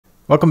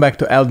Welcome back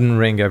to Elden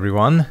Ring,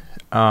 everyone.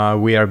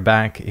 We are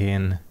back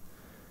in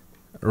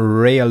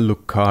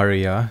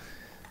Rennala.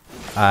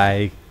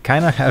 I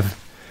kind of have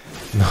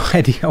no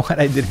idea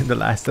what I did in the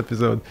last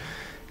episode.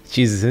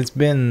 Jesus, it's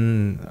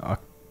been a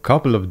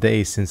couple of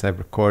days since I've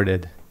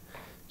recorded.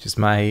 Just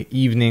my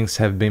evenings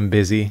have been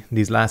busy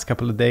these last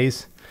couple of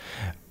days.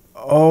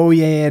 Oh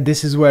yeah,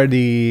 this is where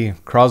the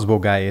crossbow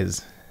guy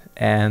is.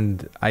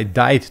 And I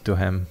died to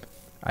him,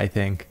 I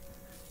think.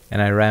 And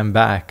I ran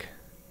back.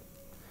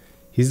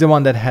 He's the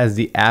one that has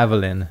the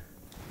Avalon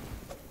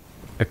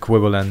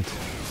equivalent.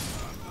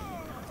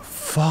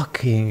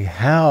 Fucking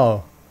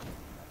hell.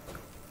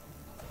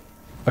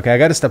 Okay, I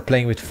gotta stop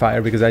playing with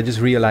fire because I just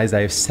realized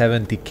I have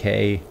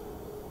 17k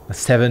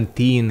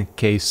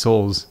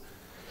souls.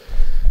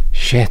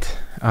 Shit.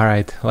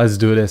 Alright, let's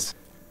do this.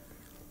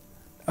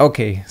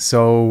 Okay,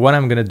 so what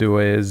I'm gonna do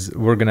is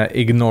we're gonna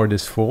ignore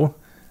this fool.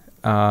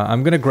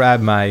 I'm gonna grab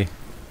my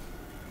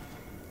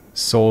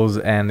souls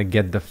and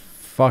get the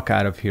fuck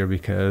out of here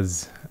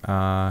because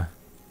yeah,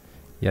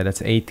 that's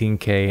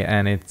 18k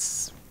and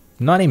it's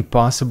not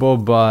impossible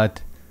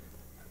but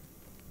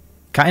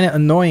kind of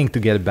annoying to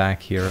get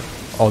back here,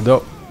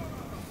 although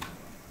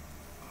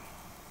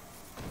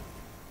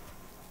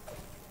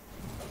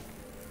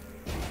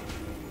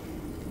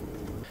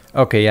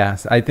okay,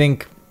 yes, I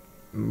think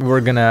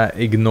we're gonna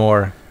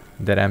ignore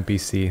that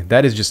NPC.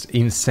 That is just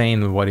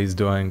insane what he's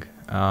doing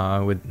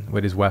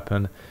with his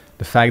weapon.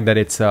 The fact that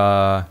it's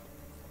a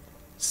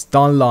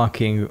stun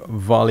locking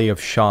volley of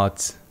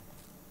shots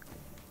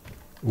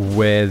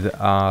with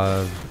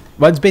well,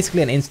 it's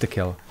basically an insta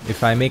kill.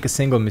 If I make a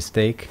single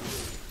mistake,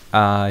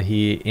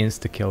 he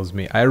insta kills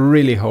me. I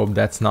really hope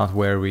that's not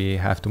where we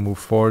have to move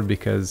forward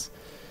because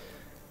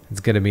it's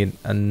gonna be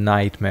a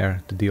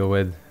nightmare to deal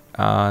with.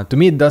 To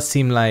me, it does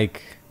seem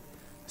like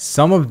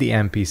some of the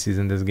NPCs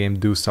in this game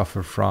do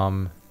suffer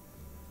from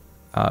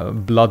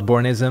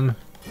Bloodborneism.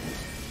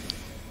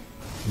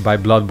 By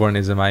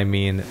Bloodborneism, I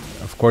mean,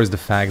 of course, the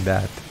fact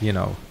that, you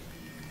know,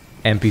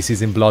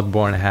 NPCs in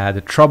Bloodborne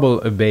had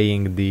trouble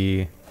obeying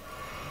the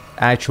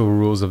actual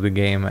rules of the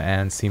game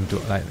and seemed to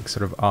like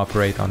sort of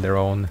operate on their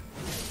own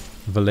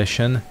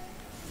volition.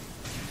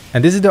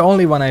 And this is the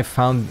only one I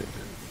found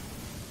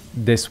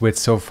this with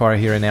so far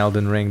here in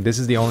Elden Ring. This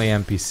is the only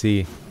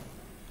NPC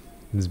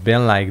it's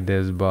been like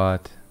this,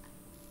 but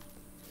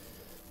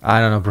I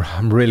don't know, bro.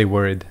 I'm really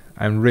worried.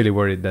 I'm really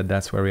worried that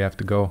that's where we have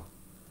to go.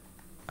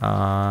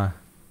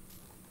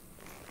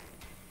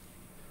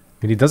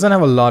 He doesn't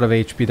have a lot of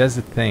HP, that's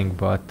the thing,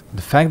 but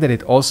the fact that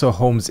it also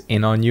homes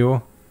in on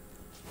you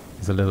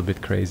is a little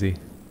bit crazy.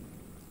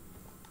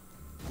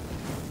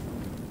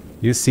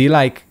 You see,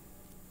 like,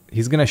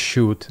 he's gonna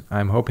shoot.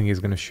 I'm hoping he's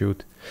gonna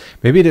shoot.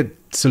 Maybe the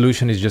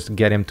solution is just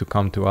get him to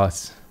come to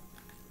us.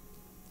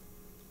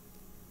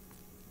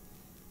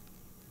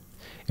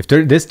 If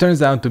this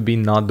turns out to be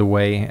not the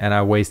way, and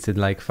I wasted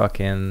like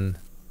fucking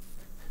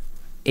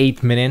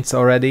 8 minutes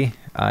already,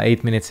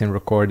 8 minutes in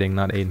recording,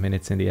 not 8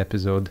 minutes in the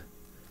episode,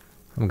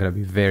 I'm gonna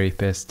be very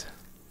pissed.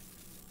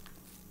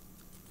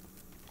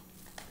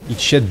 Eat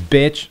shit,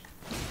 bitch!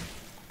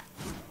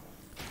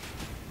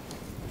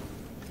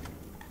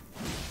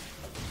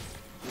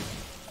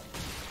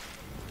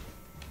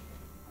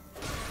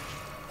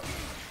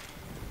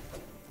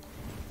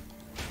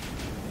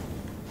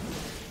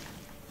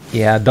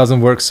 Yeah, it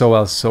doesn't work so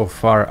well so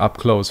far up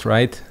close,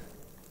 right?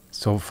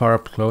 So far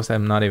up close,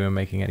 I'm not even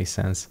making any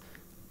sense.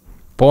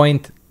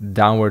 Point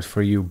downward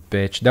for you,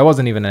 bitch. That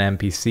wasn't even an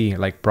NPC,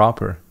 like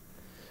proper.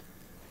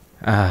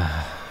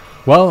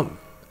 Well,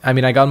 I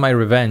mean, I got my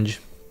revenge.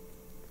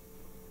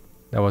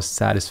 That was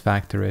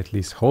satisfactory at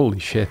least. Holy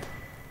shit.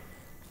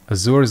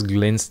 Azur's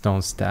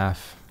glintstone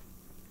staff.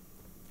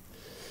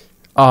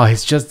 Oh,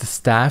 it's just the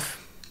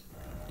staff?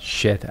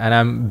 Shit. And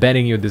I'm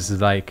betting you this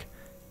is like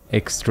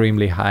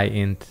extremely high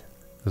int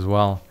as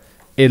well.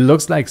 It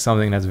looks like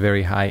something that's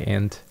very high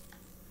int.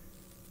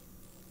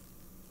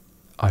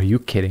 Are you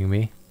kidding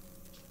me?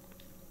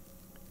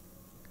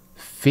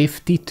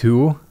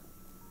 52?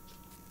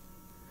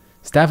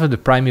 Staff of the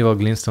primeval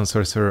glintstone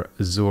sorcerer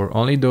Azur.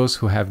 Only those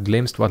who have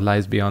glimpsed what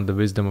lies beyond the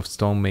wisdom of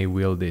stone may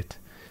wield it.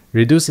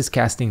 Reduces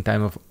casting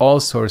time of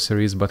all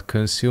sorceries but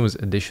consumes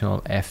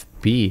additional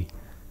FP.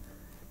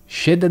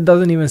 Shit, that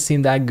doesn't even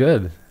seem that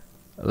good.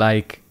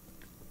 Like,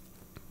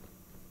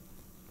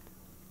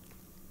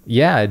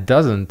 yeah, it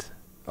doesn't.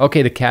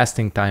 Okay, the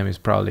casting time is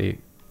probably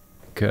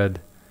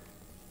good.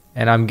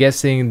 And I'm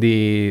guessing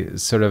the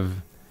sort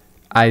of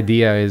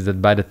idea is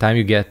that by the time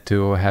you get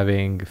to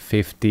having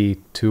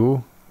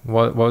 52,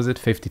 what was it,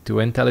 52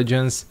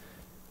 intelligence,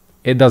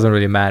 it doesn't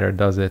really matter,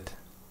 does it?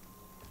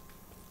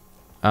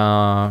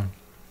 But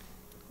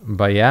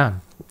yeah.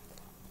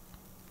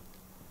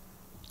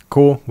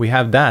 Cool, we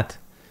have that.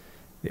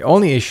 The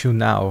only issue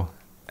now,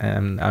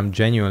 and I'm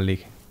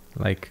genuinely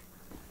like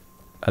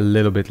a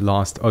little bit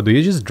lost. Oh, do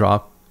you just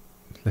drop?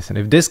 Listen,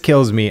 if this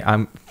kills me,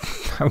 I'm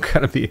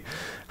gonna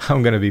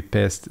be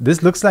pissed.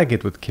 This looks like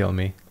it would kill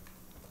me.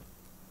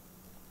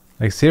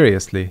 Like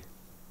seriously.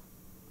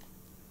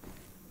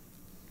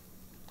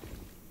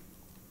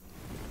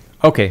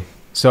 Okay,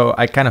 So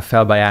I kind of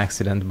fell by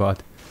accident,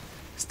 but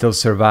still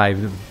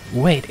survived.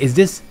 Wait, is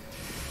this...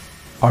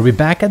 Are we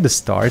back at the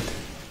start?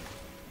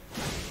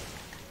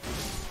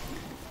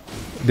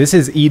 This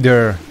is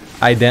either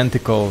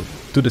identical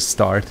to the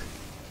start,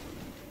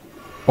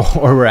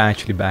 or we're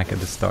actually back at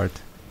the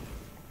start.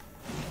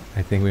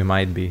 I think we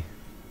might be.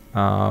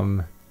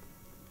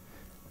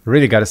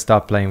 Really gotta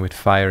stop playing with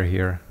fire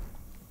here.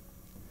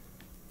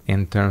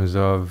 In terms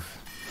of...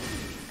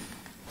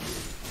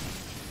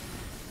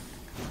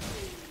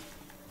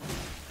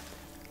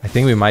 I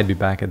think we might be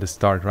back at the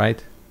start,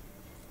 right?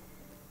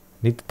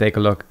 Need to take a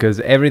look, because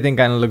everything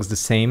kind of looks the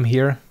same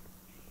here.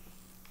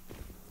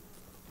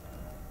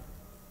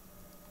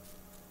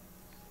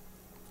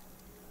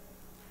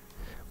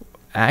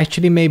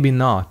 Actually, maybe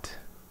not.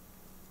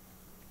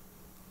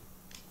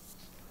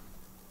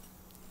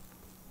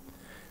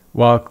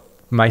 Well,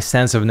 my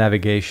sense of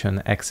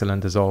navigation,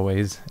 excellent as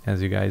always,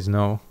 as you guys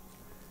know.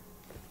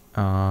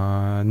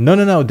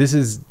 No, this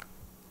is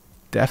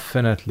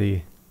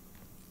definitely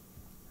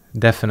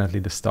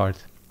the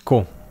start.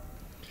 Cool.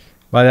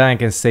 But then I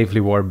can safely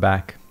warp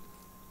back.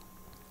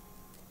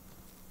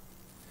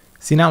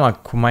 See, now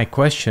my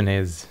question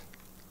is,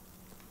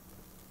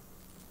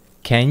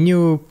 can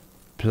you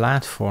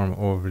platform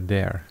over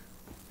there?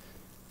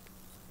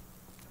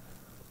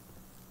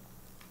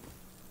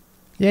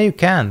 Yeah, you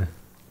can.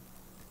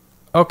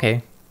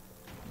 Okay.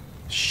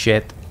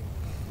 Shit.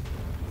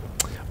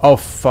 Oh,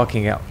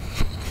 fucking hell.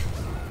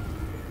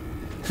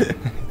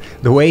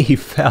 The way he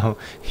fell,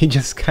 he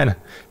just kind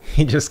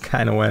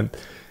of went.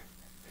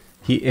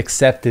 He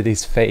accepted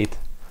his fate.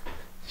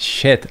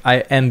 Shit.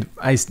 I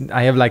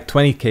have like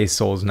 20k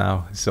souls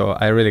now, so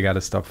I really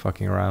gotta stop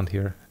fucking around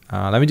here.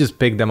 Let me just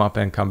pick them up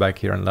and come back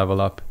here and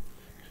level up.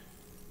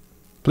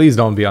 Please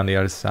don't be on the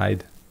other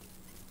side.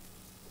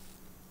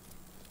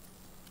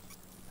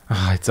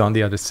 Ah, it's on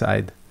the other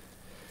side.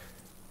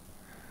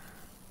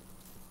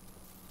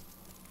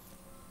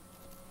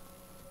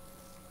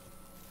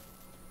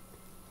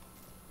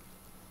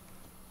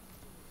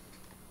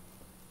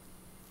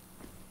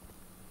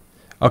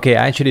 Okay,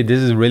 actually this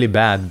is really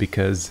bad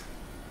because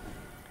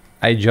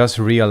I just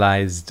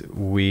realized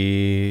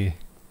we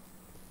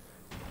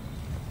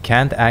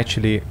can't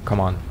actually, come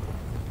on,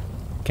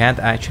 can't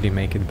actually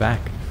make it back.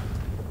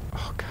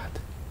 Oh god.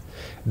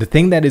 The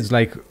thing that is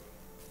like,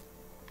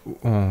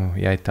 oh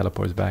yeah, it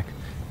teleports back.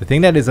 The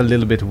thing that is a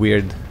little bit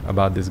weird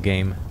about this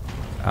game,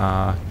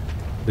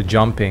 the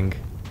jumping,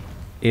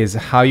 is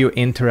how you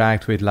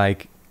interact with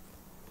like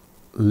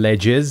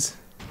ledges.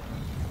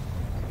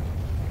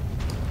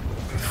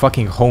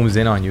 Fucking homes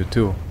in on you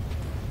too.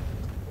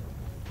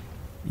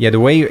 Yeah, the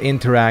way you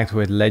interact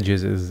with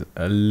ledges is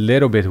a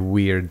little bit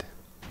weird.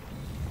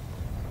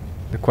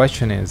 The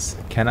question is,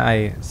 can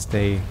I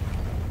stay?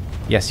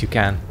 Yes, you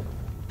can.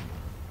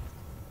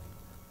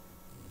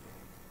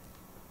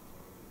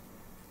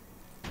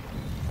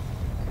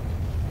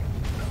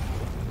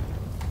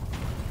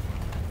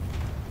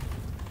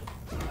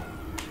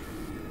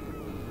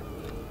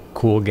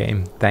 Cool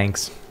game,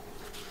 thanks.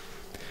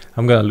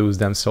 I'm gonna lose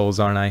them souls,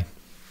 aren't I?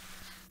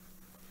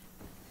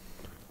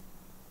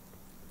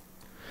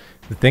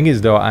 The thing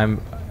is though,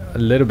 I'm a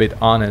little bit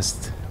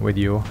honest with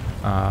you.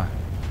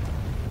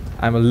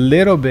 I'm a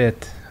little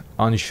bit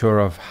unsure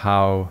of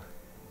how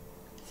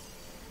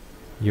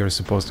you're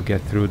supposed to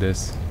get through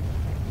this.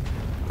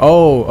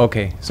 Oh,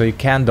 okay, so you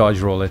can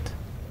dodge roll it.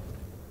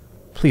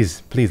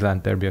 Please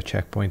let there be a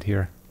checkpoint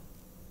here.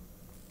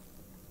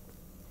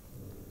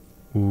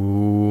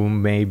 Ooh,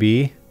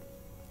 maybe.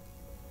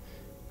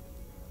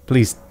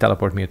 Please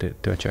teleport me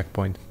to a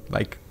checkpoint.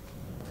 Like,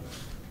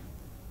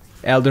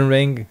 Elden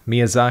Ring,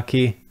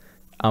 Miyazaki,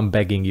 I'm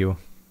begging you.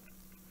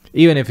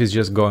 Even if it's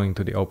just going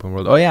to the open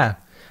world. Oh yeah,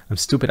 I'm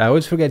stupid. I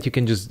always forget you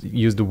can just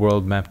use the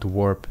world map to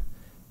warp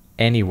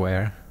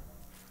anywhere.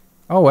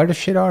 Oh, where the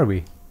shit are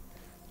we?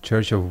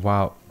 Church of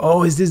Wow.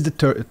 Oh, is this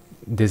the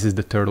this is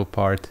the turtle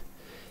part.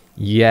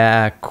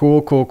 Yeah,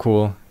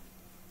 cool.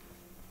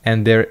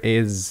 And there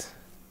is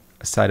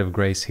a side of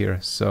grace here,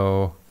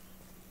 so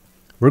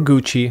we're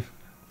Gucci.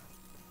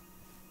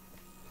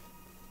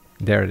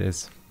 There it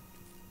is.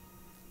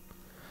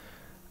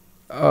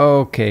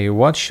 Okay,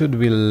 what should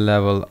we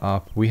level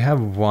up? We have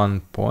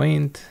 1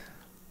 point.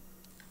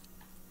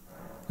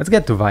 Let's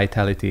get to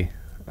vitality.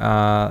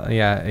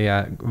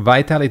 Yeah,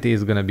 vitality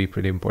is gonna be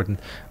pretty important.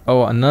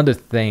 Oh, another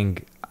thing,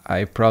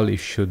 I probably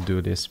should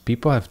do this.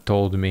 People have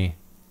told me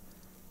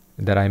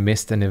that I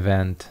missed an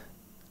event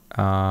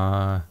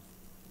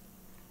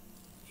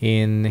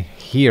in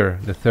here,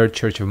 the third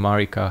church of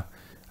Marika.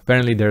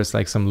 Apparently there's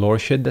like some lore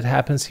shit that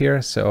happens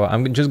here, so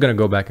I'm just gonna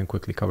go back and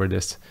quickly cover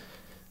this.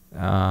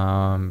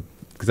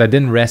 Because I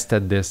didn't rest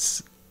at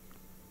this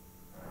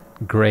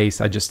grace,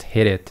 I just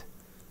hit it.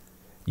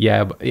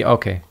 Yeah, but,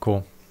 okay,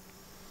 cool.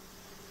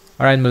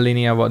 Alright,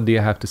 Melinia, what do you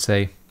have to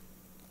say?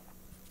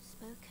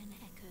 Spoken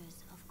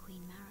echoes of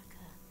Queen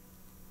Marika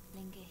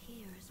linger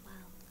here as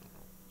well.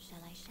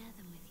 Shall I share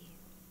them with you?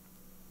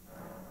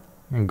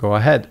 And go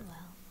ahead.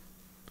 Well,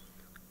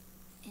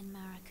 in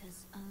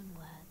Marika's own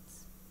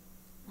words,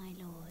 my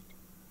lord,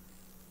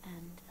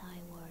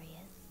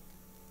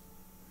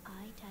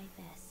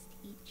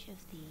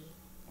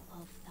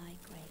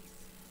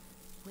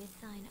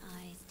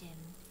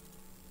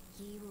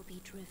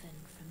 driven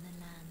from the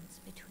lands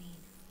between.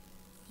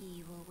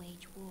 Ye will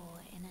wage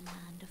war in a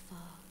land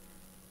afar,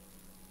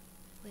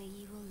 where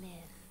ye will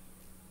live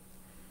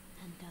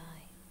and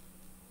die.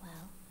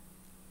 Well,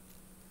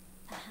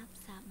 perhaps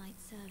that might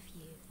serve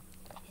you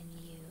in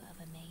lieu of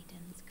a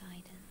maiden's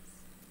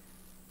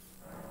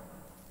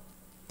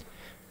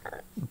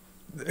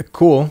guidance.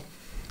 Cool.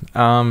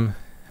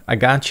 I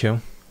got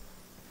you.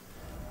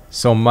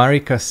 So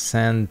Marika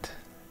sent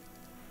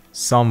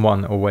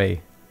someone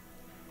away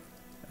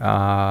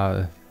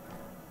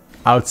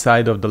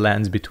outside of the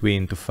lands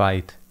between to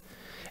fight.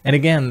 And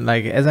again,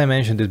 like as I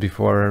mentioned this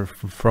before,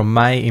 from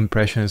my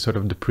impression, sort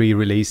of the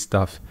pre-release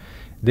stuff,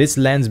 this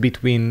lands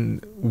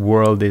between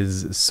world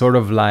is sort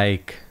of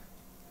like,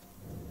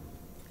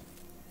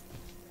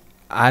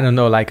 I don't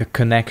know, like a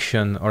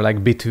connection or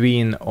like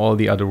between all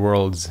the other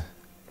worlds.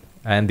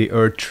 And the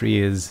Earth Tree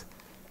is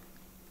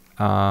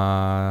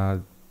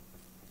kind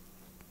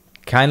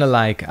of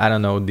like, I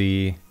don't know,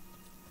 the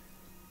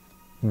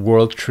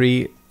World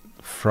Tree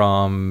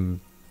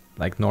from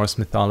like Norse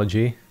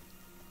mythology.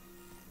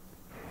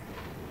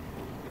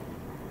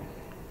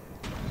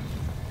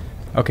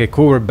 Okay,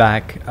 cool, we're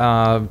back.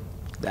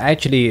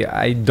 Actually,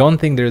 I don't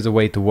think there's a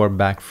way to warp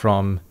back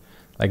from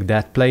like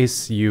that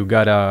place. You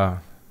gotta,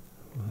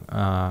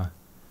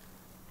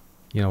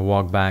 you know,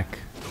 walk back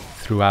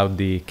throughout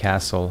the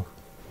castle,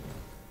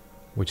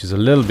 which is a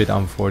little bit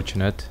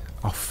unfortunate.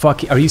 Oh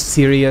fuck, are you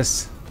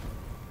serious?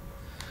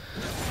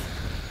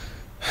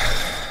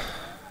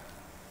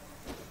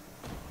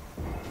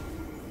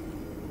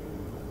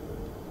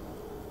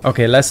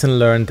 Okay, lesson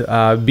learned.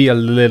 Be a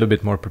little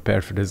bit more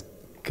prepared for this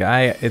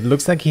guy. It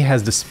looks like he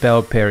has the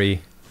spell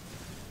parry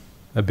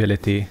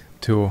ability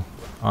too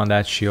on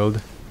that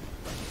shield.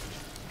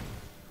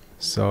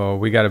 So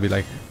we gotta be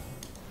like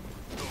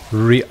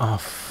oh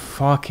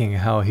fucking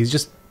hell, he's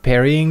just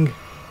parrying.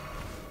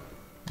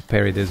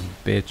 Parry this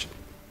bitch.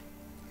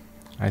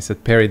 I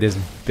said parry this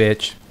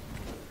bitch.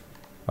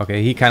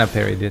 Okay, he kind of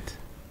parried it.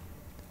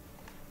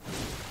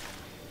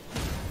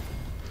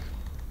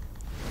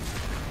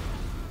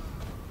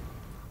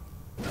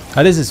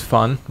 This is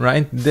fun,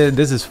 right?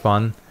 This is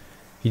fun.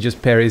 He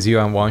just parries you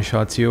and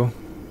one-shots you.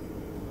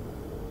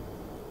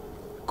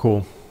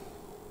 Cool.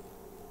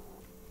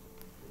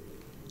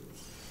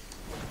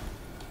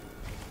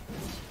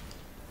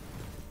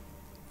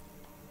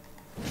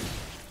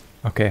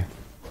 Okay.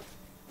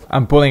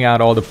 I'm pulling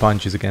out all the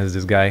punches against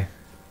this guy.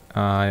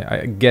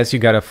 I guess you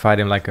gotta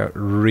fight him like a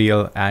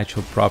real,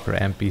 actual, proper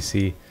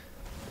NPC.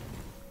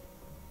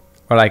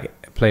 Or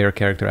like player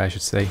character, I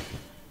should say.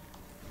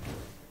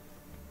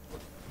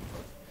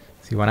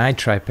 See, when I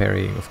try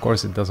parry, of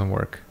course it doesn't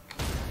work.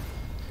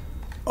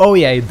 Oh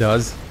yeah, it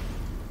does.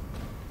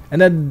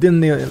 And that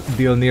didn't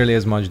deal nearly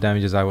as much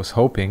damage as I was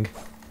hoping.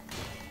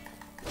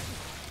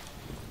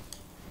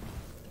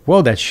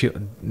 Whoa, that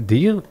shield... Do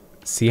you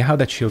see how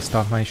that shield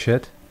stopped my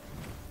shit?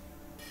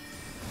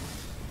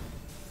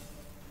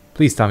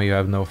 Please tell me you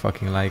have no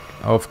fucking like...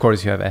 Oh, of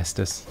course you have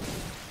Estus.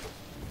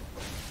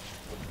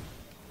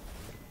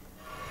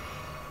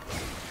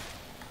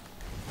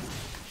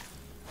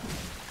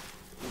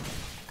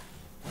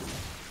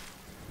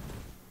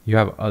 You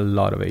have a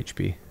lot of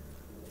HP.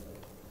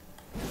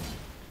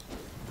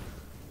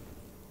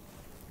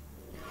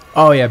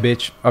 Oh yeah,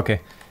 bitch.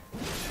 Okay.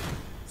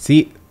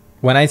 See,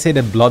 when I say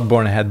that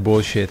Bloodborne had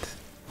bullshit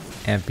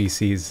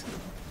NPCs,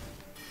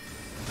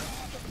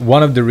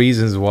 one of the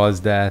reasons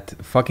was that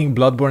fucking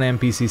Bloodborne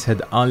NPCs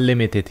had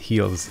unlimited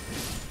heals.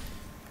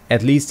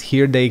 At least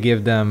here they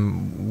give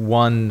them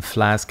one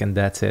flask and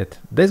that's it.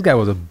 This guy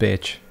was a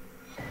bitch.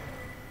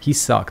 He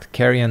sucked.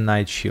 Carrion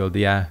Knight Shield,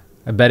 yeah.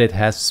 I bet it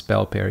has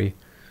spell parry.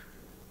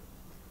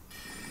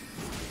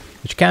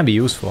 Which can be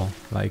useful,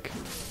 like...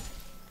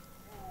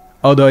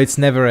 Although it's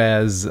never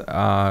as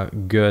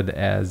good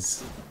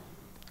as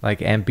like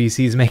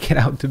NPCs make it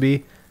out to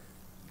be.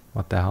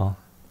 What the hell?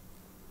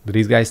 Do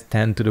these guys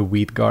tend to the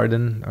wheat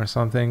garden or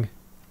something?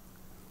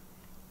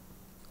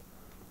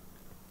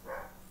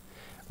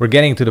 We're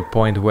getting to the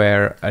point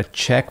where a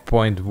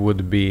checkpoint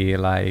would be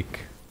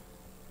like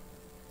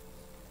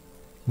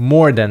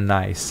more than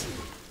nice.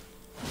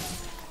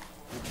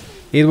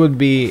 It would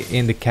be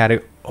in the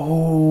category...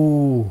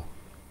 Oh!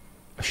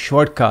 A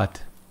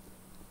shortcut.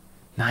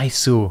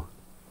 Nice-oo.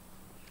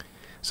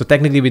 So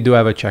technically we do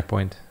have a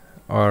checkpoint.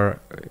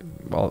 Or,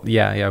 well,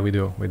 yeah, we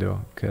do.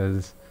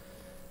 Because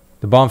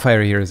the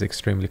bonfire here is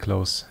extremely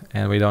close.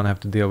 And we don't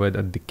have to deal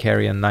with the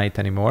Carrion Knight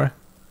anymore.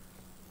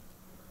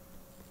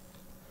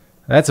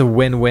 That's a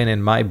win-win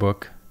in my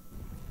book.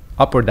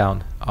 Up or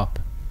down? Up.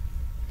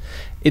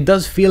 It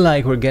does feel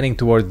like we're getting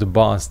towards the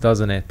boss,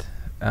 doesn't it?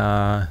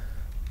 Oh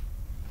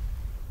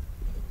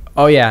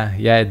yeah,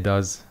 it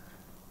does.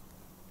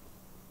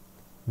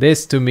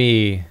 This to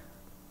me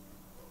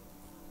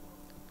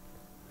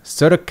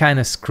sort of kind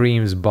of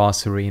screams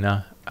boss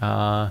arena.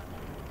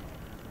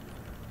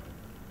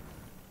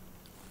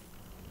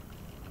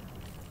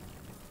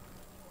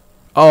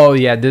 Oh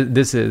yeah,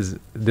 this is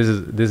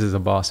a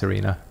boss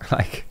arena.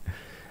 Like,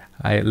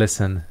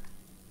 listen.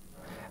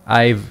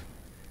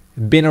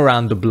 been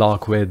around the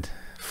block with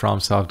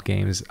FromSoft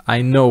games.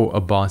 I know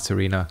a boss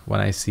arena when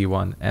I see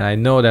one, and I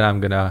know that I'm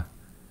gonna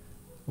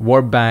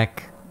warp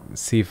back,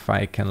 see if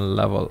I can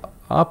level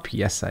up.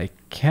 Yes, I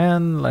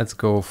can. Let's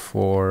go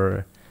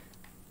for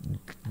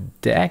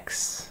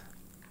Dex,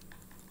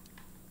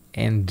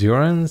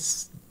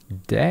 Endurance,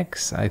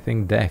 Dex. I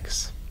think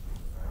Dex.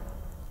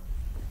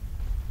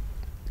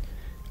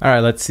 All right,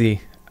 let's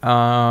see.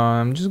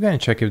 I'm just gonna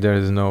check if there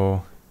is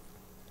no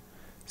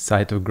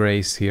Sight of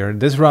Grace here.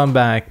 This run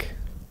back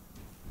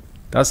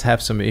does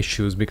have some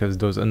issues because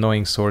those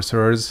annoying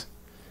sorcerers.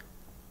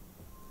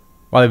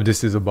 Well, if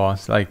this is a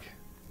boss, like,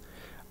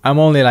 I'm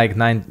only like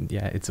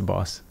yeah, it's a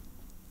boss.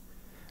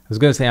 I was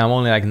gonna say I'm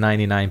only like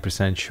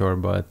 99% sure,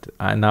 but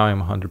now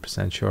I'm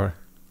 100% sure.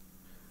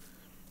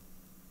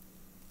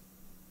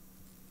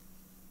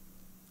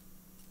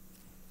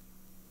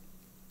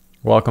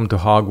 Welcome to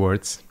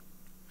Hogwarts.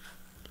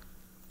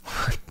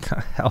 What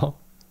the hell?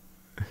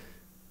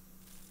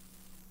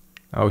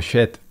 Oh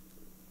shit.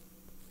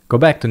 Go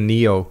back to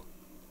Neo.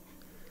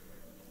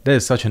 That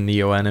is such a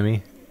Neo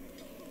enemy.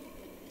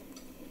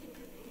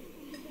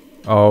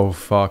 Oh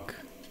fuck.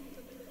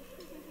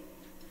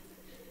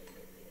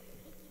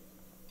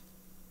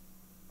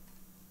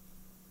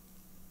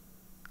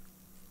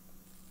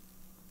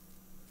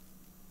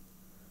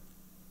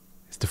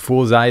 It's the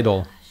Fool's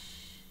Idol.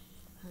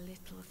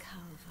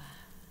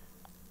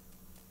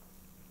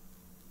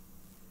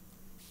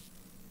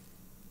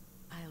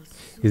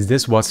 Is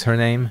this what's her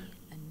name?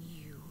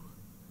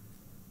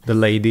 The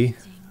lady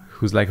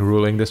who's like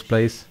ruling this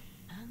place?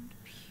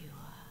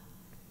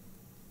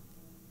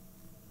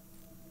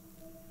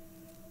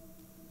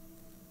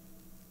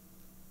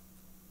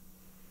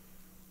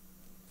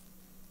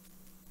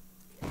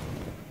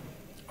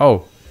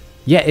 Oh,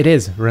 yeah, it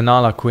is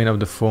Rennala, Queen of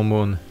the Full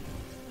Moon.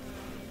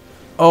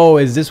 Oh,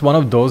 is this one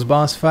of those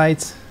boss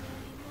fights?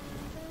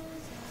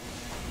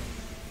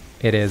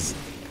 It is.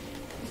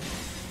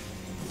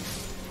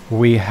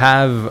 We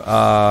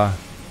have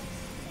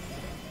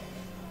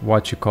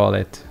what you call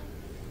it?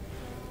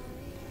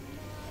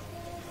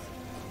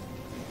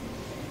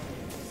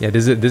 Yeah,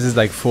 this is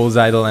like Fool's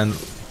Idol, and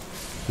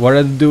what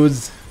are the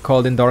dudes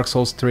called in Dark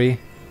Souls 3?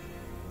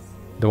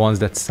 The ones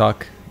that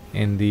suck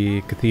in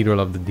the Cathedral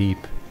of the Deep.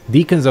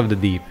 Deacons of the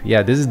Deep.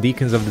 Yeah, this is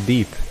Deacons of the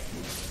Deep.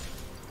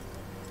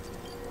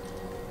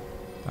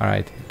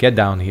 Alright, get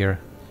down here.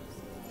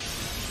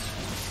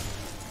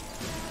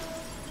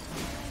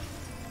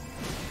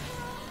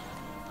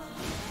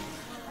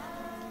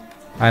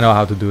 I know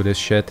how to do this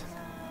shit.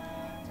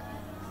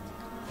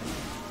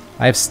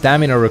 I have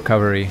stamina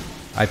recovery.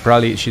 I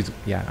probably...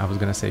 yeah, I was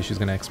gonna say she's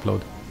gonna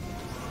explode.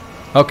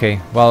 Okay,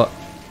 well...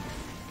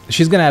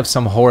 she's gonna have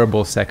some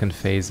horrible second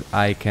phase.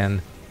 I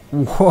can...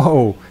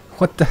 Whoa!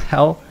 What the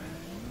hell?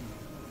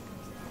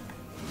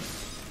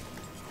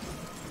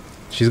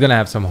 She's gonna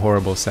have some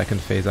horrible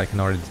second phase, I can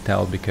already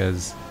tell,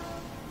 because...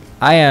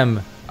 I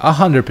am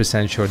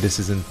 100% sure this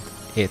isn't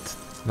it.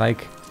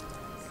 Like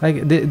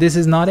this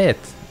is not it.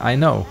 I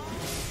know.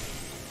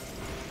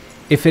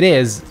 If it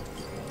is...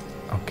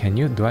 Oh, can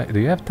you... Do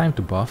you have time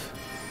to buff?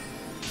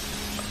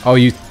 Oh,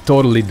 you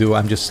totally do.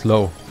 I'm just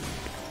slow.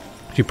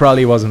 She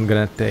probably wasn't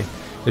gonna take...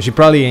 She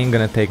probably ain't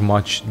gonna take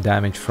much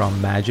damage from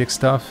magic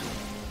stuff.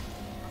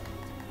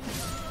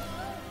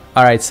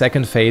 Alright,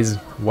 second phase.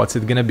 What's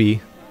it gonna be?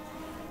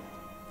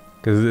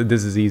 Because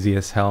this is easy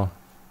as hell.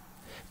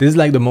 This is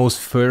like the most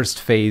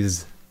first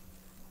phase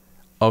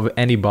of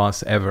any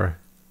boss ever.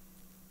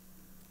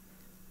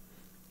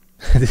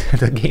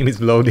 The game is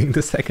loading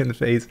the second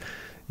phase.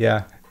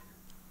 Yeah.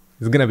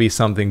 It's gonna be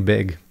something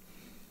big.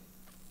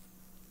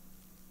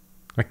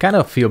 I kind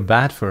of feel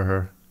bad for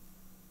her.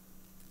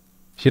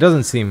 She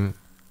doesn't seem...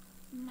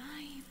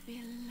 My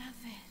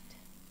beloved.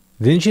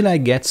 Didn't she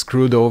like get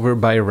screwed over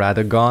by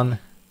Radagon?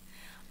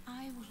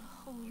 I will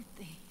hold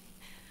thee.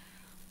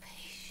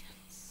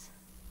 Patience.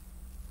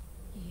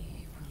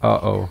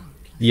 Uh-oh.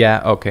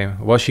 Yeah, okay.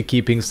 Was she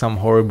keeping some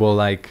horrible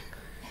like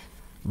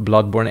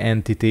bloodborne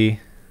entity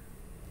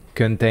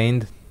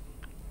contained?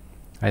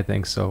 I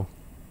think so.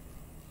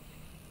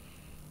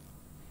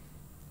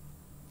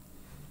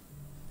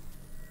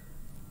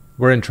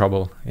 We're in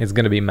trouble. It's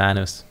gonna be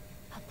Manus.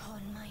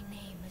 Upon my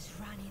name is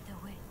Rani the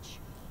Witch.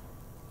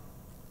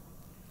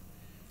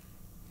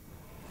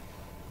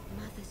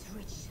 Mother's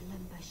rich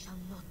limber shall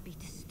not be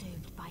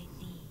disturbed by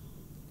thee.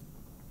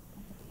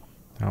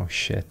 Oh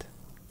shit.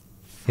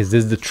 Is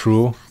this the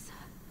true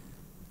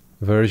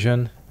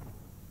version?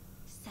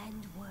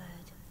 Send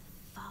word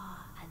far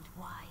and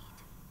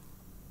wide.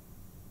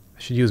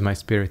 I should use my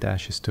spirit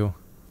ashes too.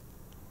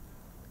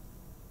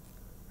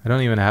 I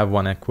don't even have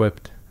one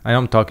equipped. I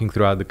am talking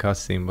throughout the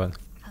cutscene, but...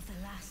 Of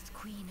the last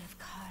queen of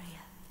Caria,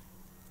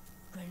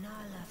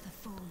 Rennala of the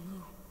Full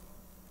Moon.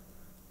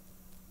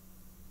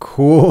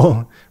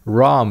 Cool!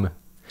 ROM!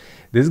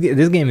 This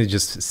game is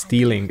just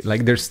stealing.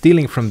 Like, they're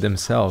stealing from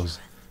themselves.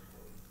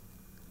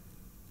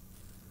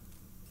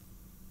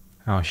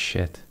 Oh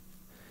shit.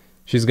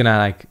 She's gonna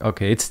like...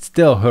 Okay, it's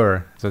still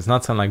her. So it's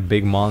not some like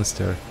big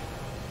monster.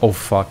 Oh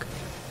fuck.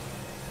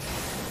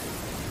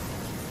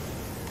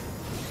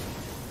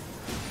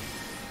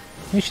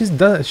 Yeah,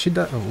 she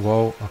does.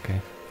 Whoa,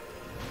 okay.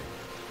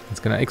 It's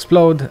gonna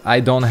explode. I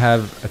don't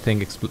have a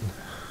thing explode.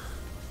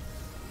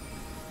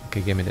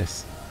 Okay, give me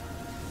this.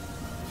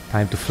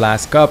 Time to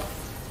flask up.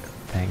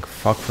 Thank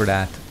fuck for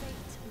that.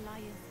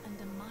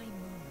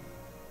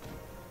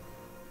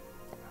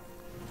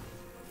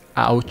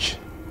 Ouch.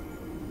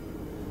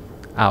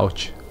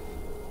 Ouch.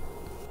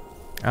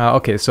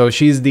 Okay, so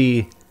she's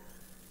the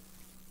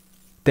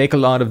take a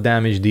lot of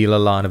damage, deal a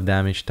lot of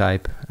damage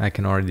type. I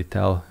can already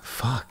tell.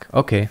 Fuck.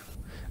 Okay.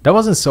 That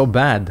wasn't so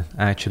bad,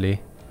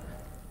 actually.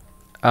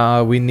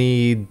 We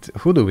need...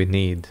 Who do we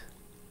need?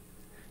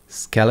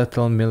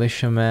 Skeletal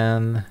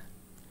Militiaman.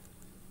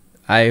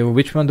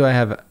 Which one do I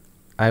have?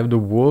 I have the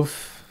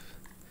wolf.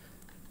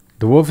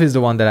 The wolf is the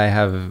one that I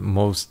have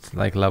most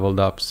like leveled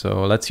up,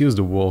 so let's use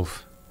the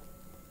wolf.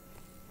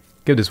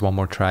 Give this one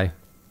more try.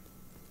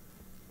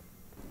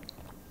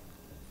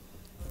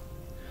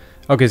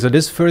 Okay, so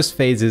this first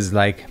phase is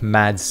like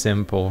mad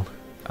simple.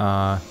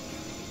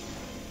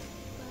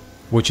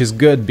 Which is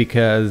good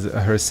because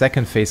her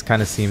second phase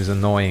kind of seems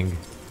annoying.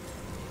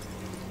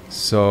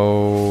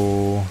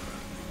 So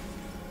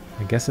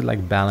I guess it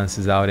like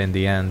balances out in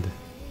the end.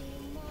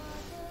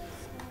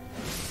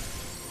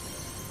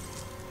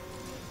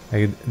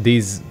 Like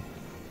these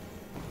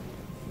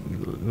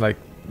like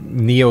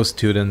Neo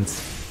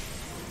students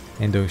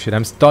ain't doing shit.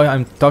 I'm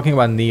talking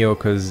about Neo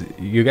because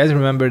you guys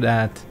remember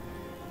that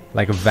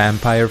like a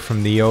vampire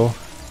from Neo?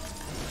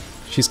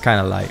 She's kind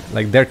of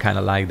like they're kind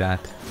of like that.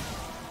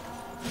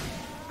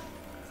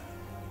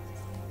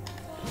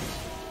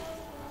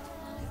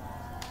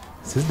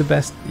 Is this the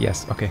best?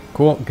 Yes. Okay,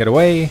 cool. Get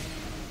away.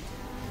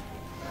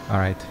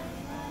 Alright.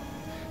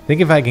 I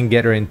think if I can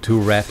get her in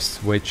 2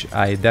 reps, which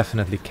I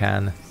definitely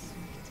can,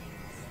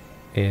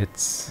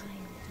 it's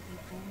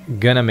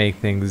gonna make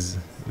things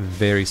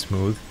very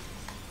smooth.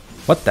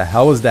 What the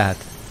hell was that?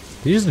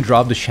 Did you just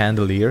drop the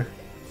chandelier?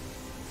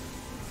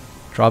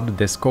 Drop the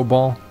disco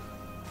ball?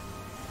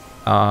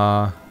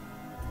 Oh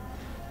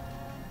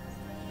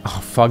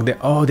fuck,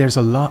 oh there's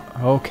a lot.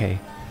 Okay.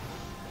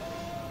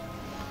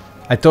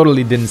 I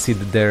totally didn't see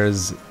that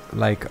there's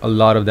like a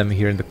lot of them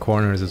here in the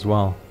corners as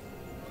well.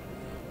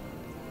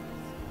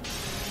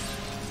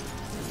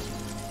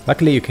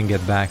 Luckily you can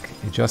get back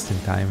just in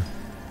time.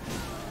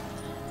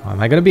 Am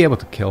I gonna be able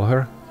to kill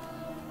her?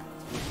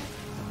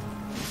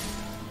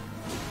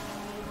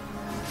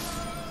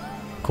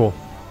 Cool.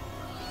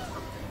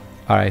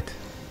 Alright.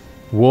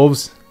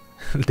 Wolves.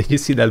 Did you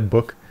see that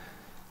book?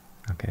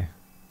 Okay.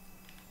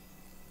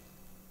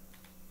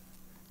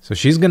 So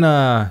she's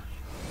gonna...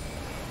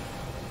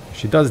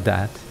 She does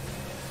that.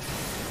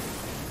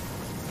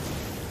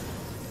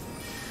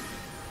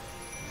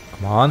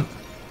 Come on.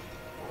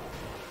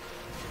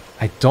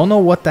 I don't know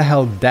what the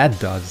hell that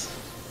does.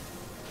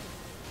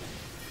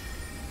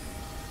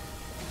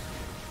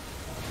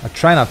 I'll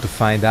try not to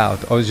find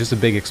out. Oh, it's just a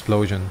big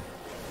explosion.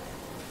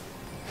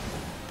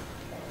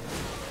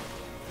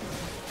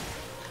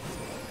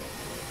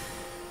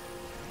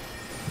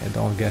 Yeah,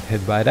 don't get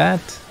hit by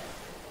that.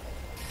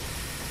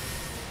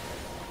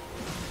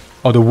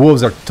 Oh, the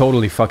wolves are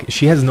totally fucking...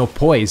 She has no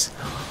poise.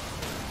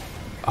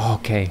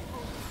 Okay.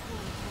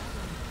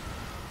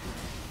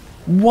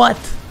 What?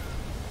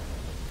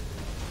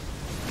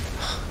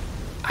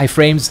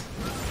 Iframes.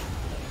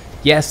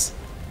 Yes.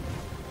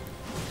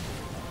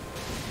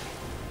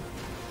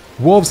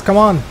 Wolves, come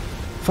on.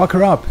 Fuck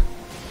her up.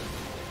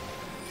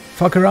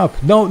 Fuck her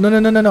up. No, no, no,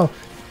 no, no, no.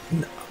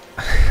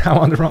 I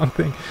want the wrong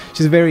thing.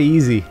 She's very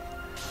easy.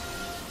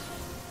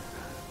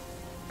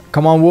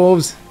 Come on,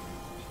 wolves.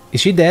 Is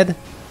she dead?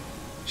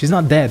 She's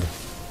not dead.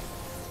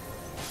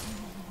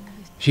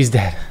 She's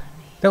dead.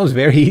 That was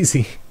very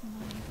easy.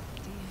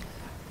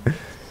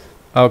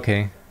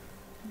 Okay.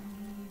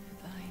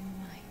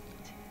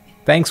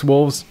 Thanks,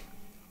 wolves.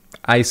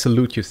 I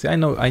salute you. See, I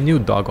knew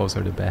doggos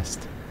are the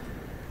best.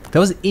 That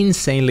was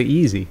insanely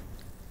easy.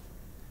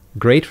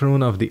 Great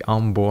rune of the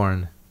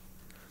unborn.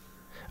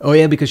 Oh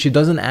yeah, because she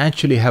doesn't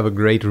actually have a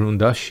great rune,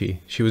 does she?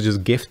 She was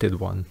just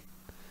gifted one.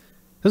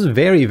 That was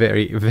very,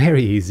 very,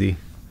 very easy.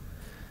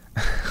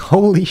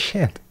 Holy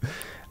shit.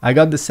 I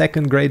got the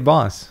second great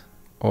boss.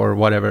 Or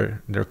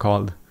whatever they're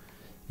called.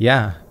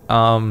 Yeah.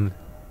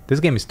 This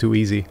game is too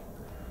easy.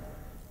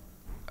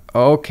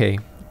 Okay.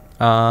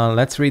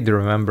 Let's read the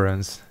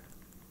Remembrance.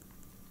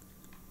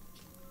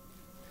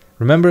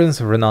 Remembrance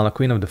of Rennala,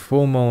 Queen of the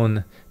Full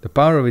Moon. The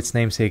power of its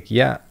namesake.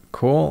 Yeah,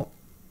 cool.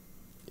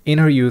 In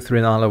her youth,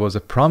 Rennala was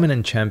a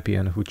prominent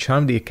champion who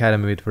charmed the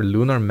academy with her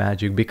lunar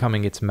magic,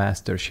 becoming its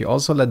master. She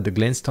also led the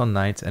Glintstone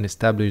Knights and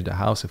established the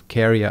House of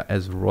Caria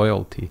as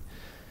royalty.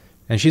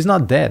 And she's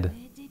not dead.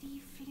 Where did ye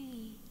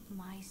flee,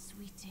 my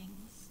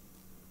sweetings?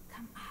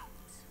 Come out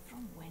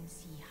from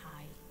whence ye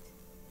hide.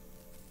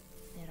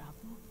 There are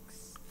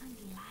books and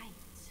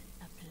light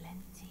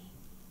aplenty,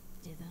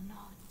 dither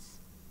not.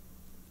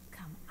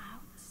 Come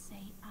out,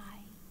 say I,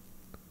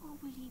 or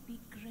will ye be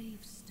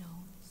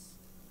gravestones,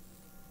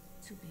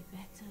 to be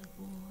better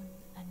born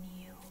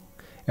anew?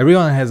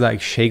 Everyone has like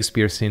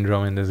Shakespeare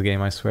syndrome in this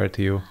game, I swear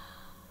to you.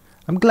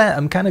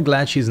 I'm kind of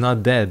glad she's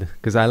not dead,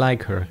 because I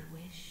like her. I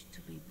wish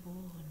to be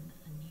born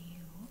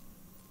anew,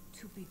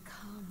 to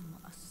become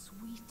a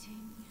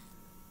sweeting,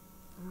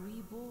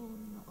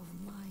 reborn of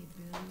my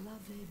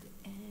beloved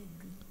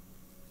egg.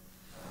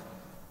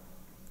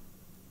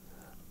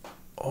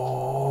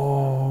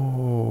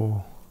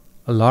 Oh,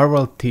 a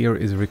larval tear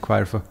is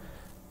required for...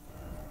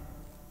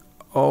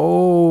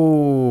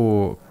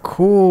 Oh,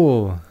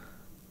 cool.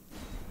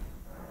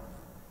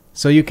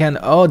 So you can...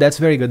 Oh, that's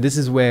very good. This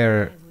is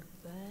where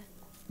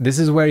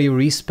you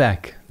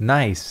respec.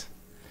 Nice.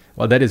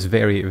 Well, that is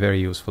very, very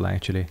useful,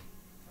 actually.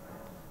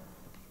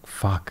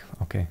 Fuck.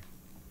 Okay.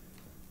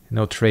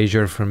 No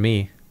treasure for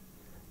me.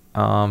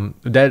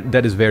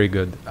 That is very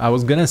good. I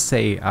was gonna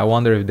say, I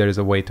wonder if there is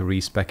a way to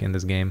respec in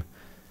this game.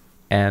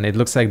 And it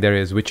looks like there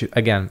is, which,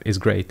 again, is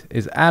great.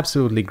 Is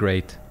absolutely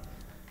great.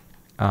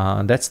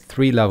 That's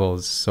 3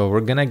 levels. So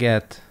we're gonna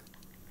get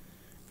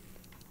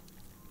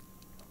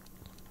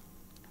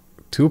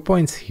 2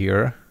 points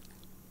here.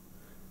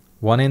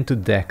 1 into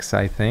Dex,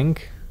 I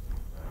think.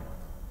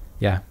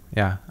 Yeah,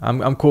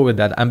 I'm cool with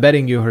that. I'm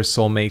betting you her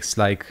soul makes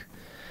like...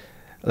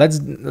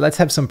 Let's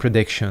have some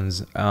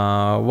predictions.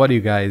 What do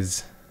you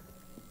guys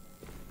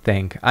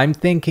think? I'm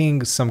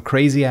thinking some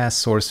crazy ass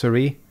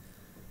sorcery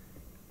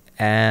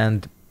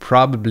and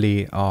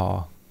probably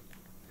some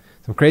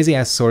crazy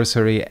ass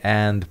sorcery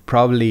and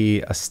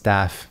probably a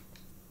staff.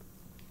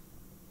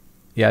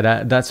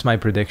 Yeah, that's my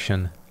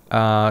prediction.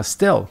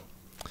 Still,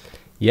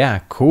 yeah,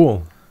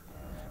 cool.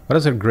 What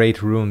does a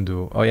great rune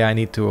do? Oh yeah, I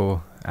need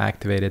to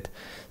activate it.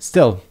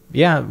 Still,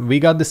 yeah, we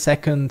got the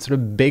second sort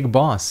of big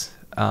boss.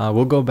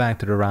 We'll go back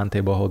to the round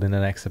table hold in the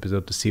next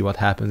episode to see what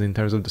happens in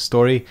terms of the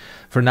story.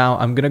 For now,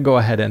 I'm gonna go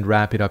ahead and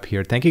wrap it up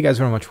here. Thank you guys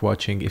very much for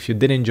watching. If you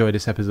did enjoy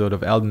this episode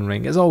of Elden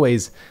Ring, as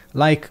always,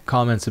 like,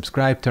 comment,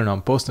 subscribe, turn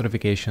on post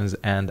notifications,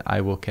 and I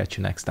will catch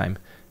you next time.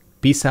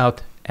 Peace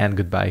out and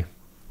goodbye.